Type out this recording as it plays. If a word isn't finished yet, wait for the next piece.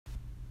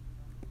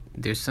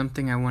There's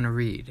something I want to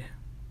read.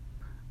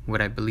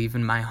 What I believe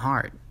in my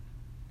heart,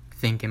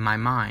 think in my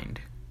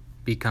mind,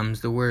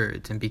 becomes the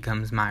words and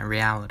becomes my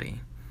reality.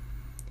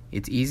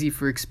 It's easy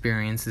for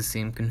experience to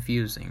seem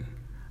confusing.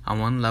 On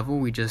one level,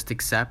 we just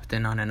accept,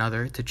 and on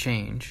another, to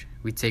change,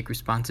 we take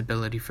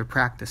responsibility for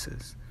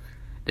practices.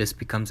 This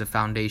becomes a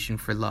foundation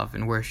for love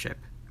and worship.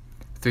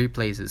 3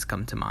 places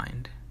come to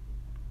mind: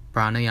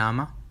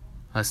 pranayama,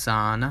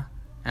 asana,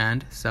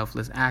 and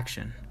selfless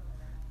action.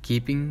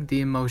 Keeping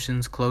the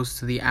emotions close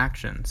to the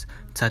actions,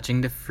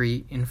 touching the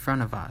feet in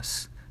front of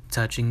us,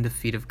 touching the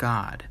feet of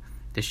God.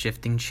 The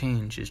shifting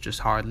change is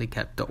just hardly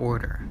kept to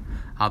order,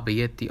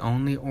 albeit the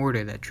only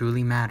order that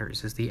truly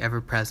matters is the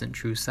ever-present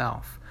true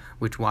self,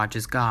 which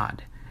watches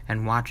God,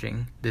 and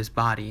watching this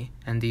body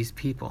and these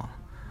people.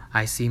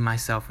 I see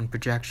myself in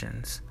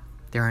projections.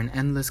 They're an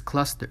endless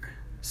cluster,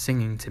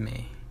 singing to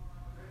me.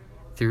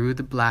 Through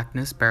the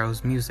blackness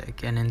barrels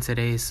music, and in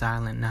today's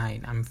silent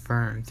night I'm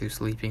firm through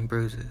sleeping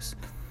bruises.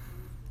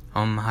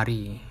 Om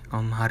Hari,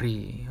 Om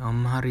Hari,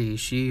 Om Hari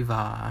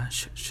Shiva,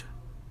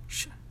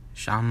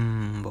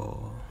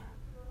 Shambho.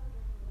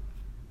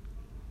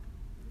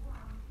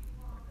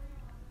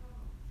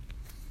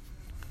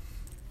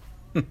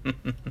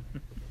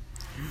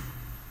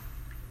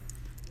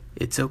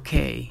 It's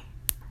okay.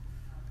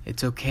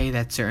 It's okay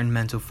that certain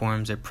mental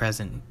forms are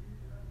present.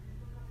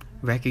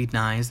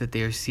 Recognize that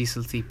they are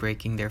ceaselessly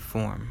breaking their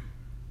form.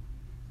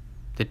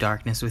 The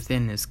darkness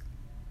within is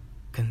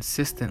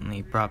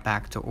consistently brought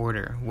back to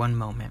order one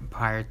moment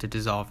prior to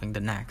dissolving the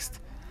next.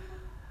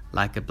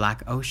 Like a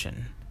black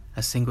ocean,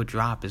 a single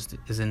drop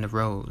is in the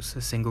rose,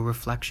 a single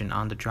reflection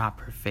on the drop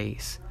her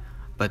face.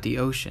 But the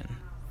ocean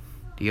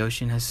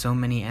has so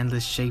many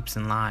endless shapes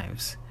and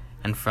lives,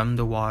 and from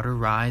the water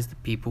rise the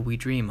people we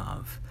dream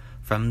of.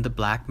 From the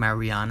Black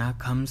Mariana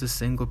comes a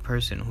single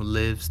person who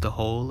lives the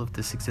whole of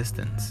this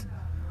existence,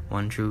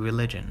 one true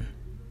religion.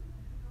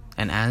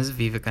 And as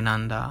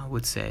Vivekananda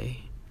would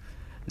say,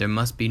 there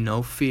must be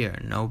no fear,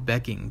 no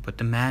begging, but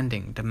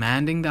demanding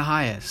the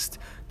highest.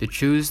 The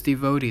truest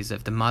devotees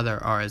of the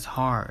Mother are as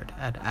hard,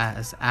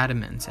 as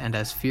adamant, and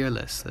as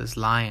fearless as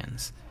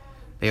lions.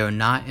 They are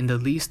not in the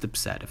least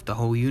upset if the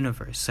whole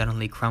universe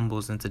suddenly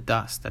crumbles into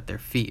dust at their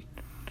feet.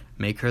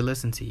 Make her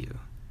listen to you.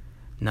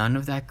 None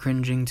of that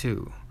cringing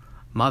too.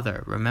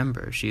 Mother,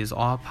 remember, she is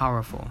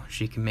all-powerful.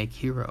 She can make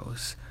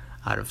heroes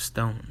out of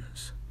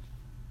stones.